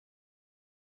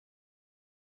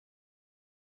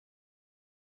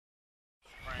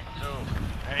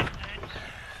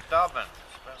stubborn.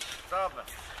 It's been stubborn.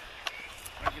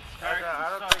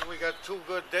 I don't think we got 2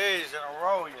 good days in a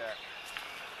row yet.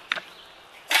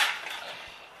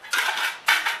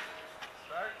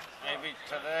 Maybe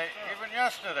today, even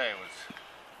yesterday was.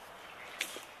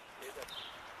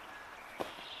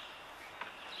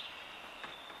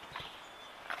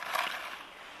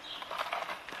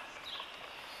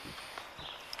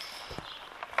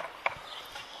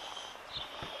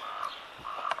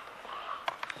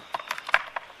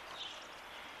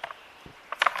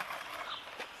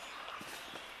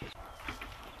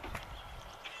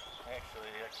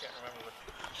 Actually, I can't remember what.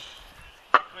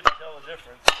 Couldn't tell the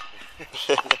difference.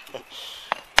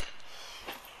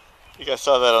 You guys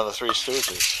saw that on the Three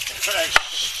Stooges.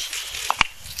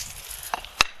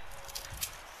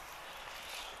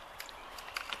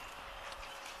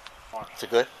 Is it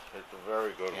good? It's a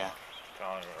very good yeah. one. I'm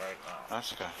telling you right now.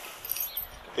 That's good.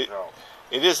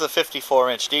 It is the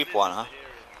 54-inch deep one, huh?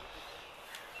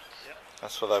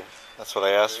 That's what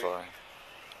I asked for.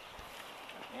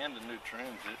 And a new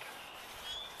transit.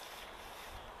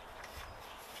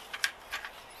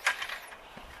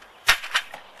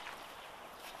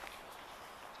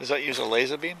 Does that use a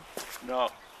laser beam? No.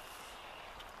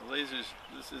 The lasers,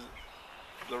 this is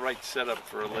the right setup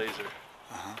for a laser.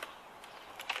 Uh-huh.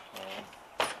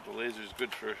 The laser is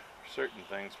good for certain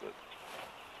things, but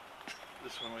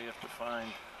this one we have to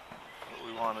find what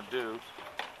we want to do.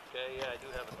 Okay, yeah, I do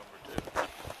have a number 2.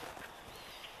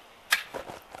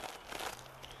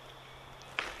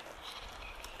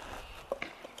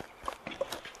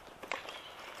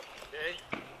 Okay.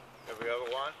 Every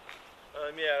other one?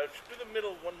 Yeah, let's do the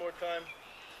middle one more time.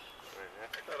 I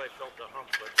thought I felt the hump,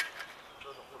 but it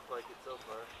doesn't look like it so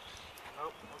far.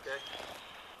 Oh, okay.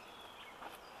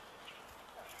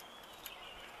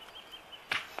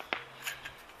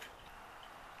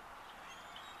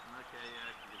 Okay, yeah,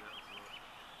 I can do that as well.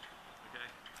 Okay.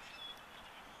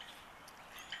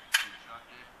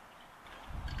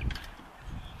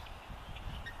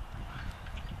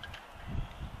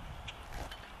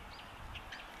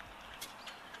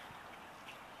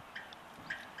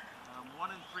 One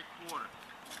and 3/4.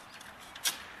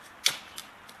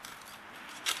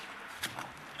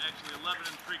 Actually, 11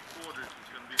 and 3/4 is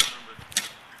going to be the number.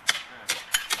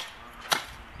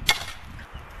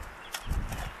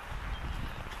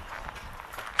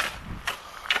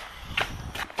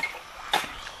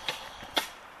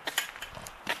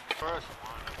 First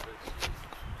one.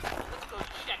 Let's go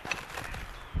check.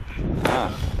 Ah.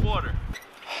 Quarter.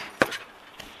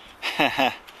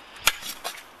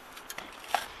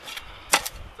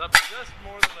 It's up just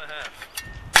more than a half.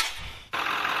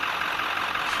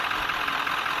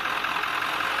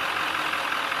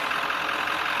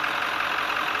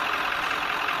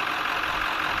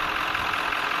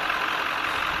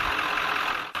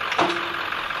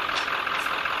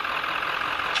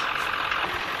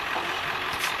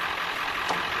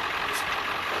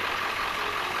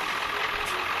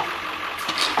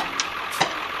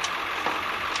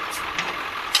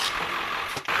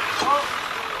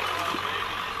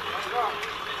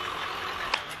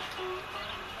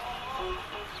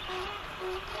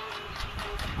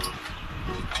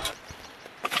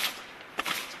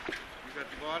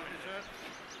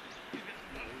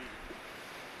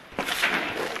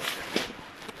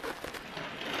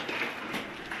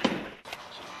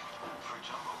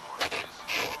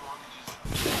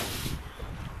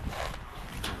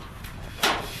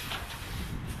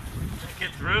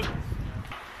 Get through.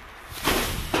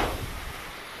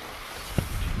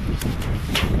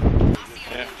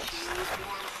 Yeah.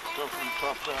 Go from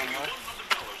top down, right?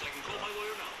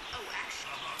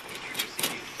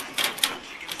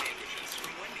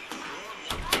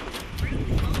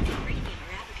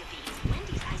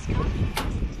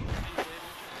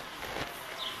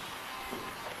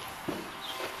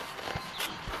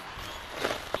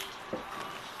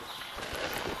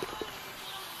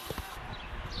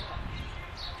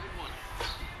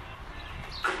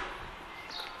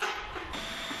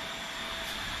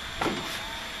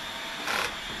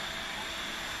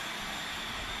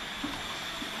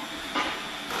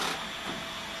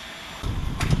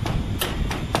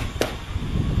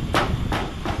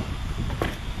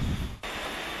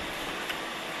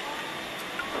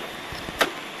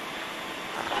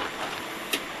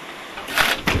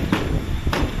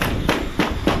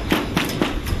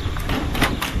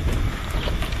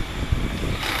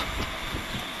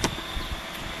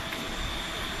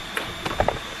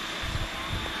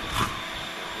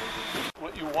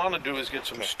 Want to do is get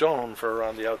some stone for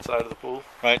around the outside of the pool.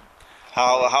 Right.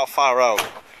 How far out?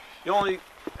 You only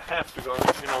have to go,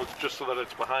 just so that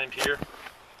it's behind here.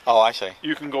 Oh, I see.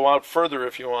 You can go out further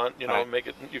if you want. You know, Right. make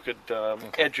it. You could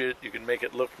Okay. edge it. You can make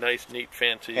it look nice, neat,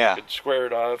 fancy. Yeah. You could square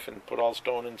it off and put all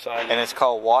stone inside. And it's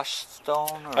called washed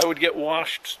stone? Or I would get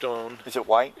washed stone. is it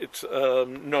white? It's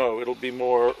no, it'll be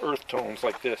more earth tones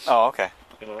like this. Oh, okay.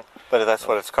 You know, But that's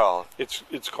what it's called.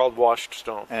 it's called washed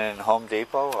stone. And in Home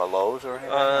Depot or Lowe's or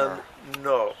anything? or?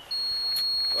 No.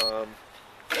 Well,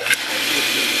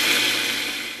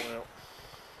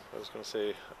 I was going to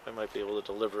say I might be able to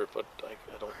deliver it, but I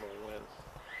don't know when.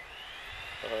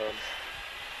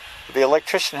 The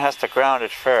electrician has to ground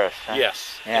it first. Huh?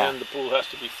 Yes, Yeah. and the pool has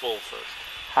to be full first.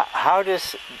 How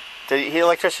does the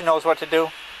electrician knows what to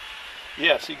do?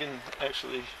 Yes, he can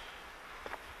actually.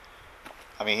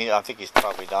 I mean, I think he's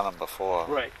probably done them before.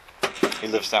 Right. He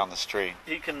lives down the street.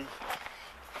 He can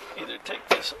either take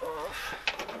this off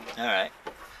All right.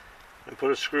 and put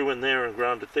a screw in there and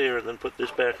ground it there, and then put this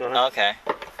back on, Okay.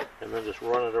 and then just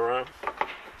run it around.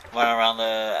 Run around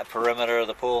the perimeter of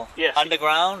the pool. Yes.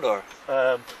 Underground or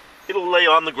It'll lay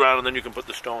on the ground, and then you can put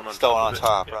the stone on stone top on of it.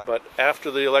 top, Yeah. right? But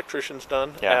after the electrician's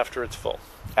done, Yeah. after it's full.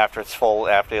 After it's full,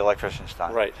 after the electrician's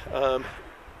done. Right.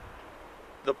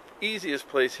 The easiest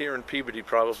place here in Peabody,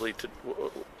 probably to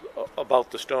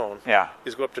about the stone, Yeah.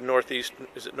 is go up to Northeast.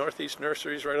 Is it Northeast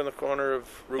Nurseries, right on the corner of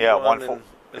Route Yeah. 1?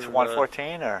 Is it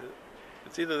 114 or?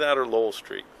 It's either that or Lowell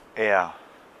Street. Yeah.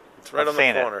 It's right I've on the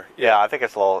seen it. corner. Yeah, I think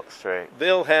it's Lowell Street.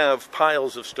 They'll have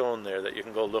piles of stone there that you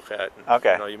can go look at. And,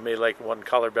 Okay. You know, you may like one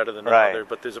color better than Right. another,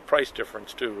 but there's a price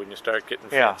difference too when you start getting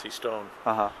Yeah. fancy stone.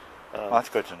 Uh-huh. Well, that's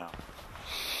good to know.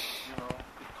 You know,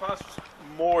 it costs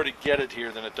more to get it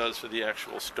here than it does for the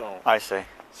actual stone. I see.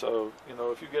 So, you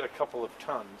know, if you get a couple of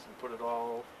tons and put it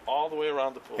all the way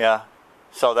around the pool. Yeah.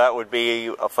 So that would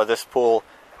be, for this pool,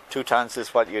 2 tons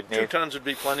is what you'd 2 need? tons would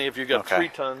be plenty. If you got Okay. 3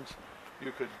 tons,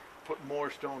 you could put more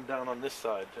stone down on this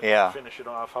side to Yeah. finish it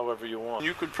off however you want.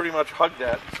 You could pretty much hug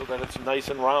that so that it's nice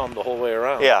and round the whole way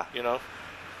around. Yeah. You know?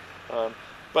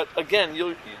 But again,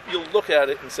 you'll look at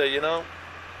it and say, you know,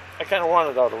 I kind of want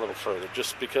it out a little further,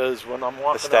 just because when I'm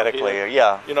walking Aesthetically, out here,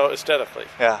 yeah. you know, aesthetically.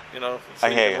 Yeah. You know, so I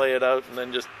you hear can you. lay it out and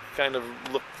then just kind of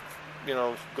look, you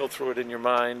know, go through it in your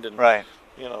mind and, Right.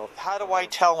 you know. How do I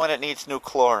tell when it needs new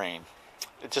chlorine?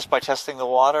 Just by testing the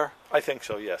water? I think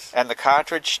so, yes. And the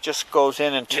cartridge just goes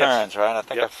in and Yes. turns, right? I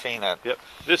think Yep. I've seen it. Yep.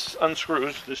 This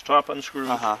unscrews, this top unscrews,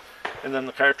 Uh-huh. and then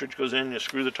the cartridge goes in, you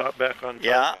screw the top back on.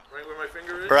 Yeah. Right where my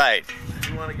finger is? Right.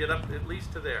 You want to get up at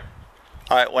least to there.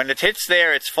 All right, when it hits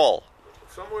there, it's full.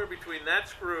 Somewhere between that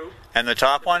screw And the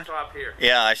top and one? the top here.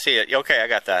 Yeah, I see it. Okay, I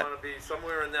got You that. want to be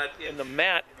somewhere in that. And the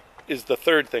mat is the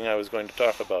third thing I was going to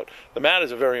talk about. The mat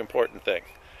is a very important thing.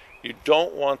 You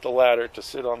don't want the ladder to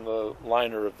sit on the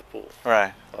liner of the pool.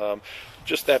 Right.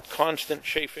 Just that constant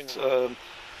chafing,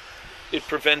 it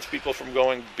prevents people from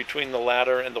going between the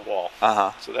ladder and the wall.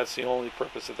 Uh-huh. So that's the only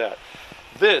purpose of that.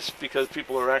 This, because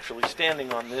people are actually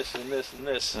standing on this and this and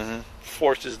this,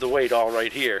 forces the weight all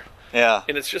right here. Yeah.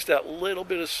 And it's just that little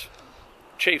bit of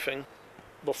chafing.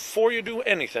 Before you do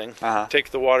anything, Uh-huh.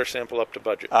 take the water sample up to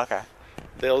budget. Okay.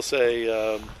 They'll say,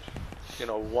 you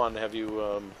know, one, have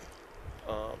you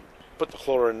put the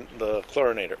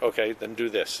chlorinator? Okay, then do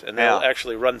this. And they'll Yeah.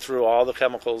 actually run through all the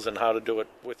chemicals and how to do it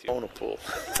with you. Own a pool.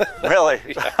 Really?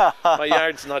 Yeah. My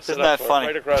yard's not set Isn't up that for funny? it.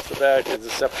 Right across the back is a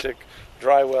septic,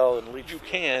 dry well, and leach. You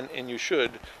can and you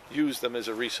should use them as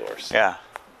a resource. Yeah.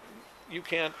 You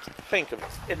can't think of it.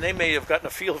 And they may have gotten a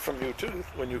feel from you too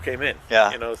when you came in.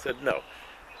 Yeah. You know, said no.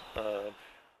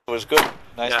 It was good.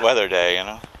 Nice Yeah. weather day, you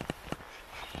know.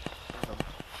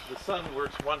 The sun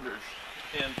works wonders.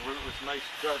 And where it was nice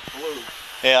dark blue,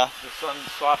 Yeah. the sun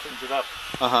softens it up.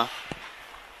 Uh-huh.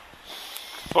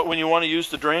 But when you want to use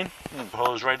the drain,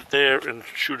 hose right there and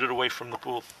shoot it away from the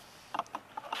pool.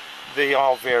 They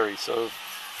all vary, so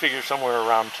figure somewhere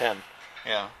around 10.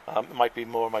 Yeah. It might be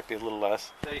more, might be a little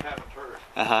less. They haven't heard.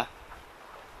 Uh-huh.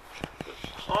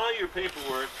 All your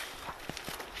paperwork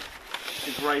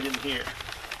is right in here.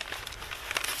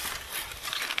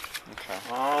 Okay.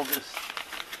 All this.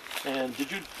 And did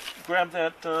you grab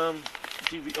that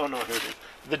DVD? Oh no, here it is.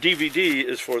 The DVD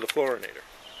is for the chlorinator.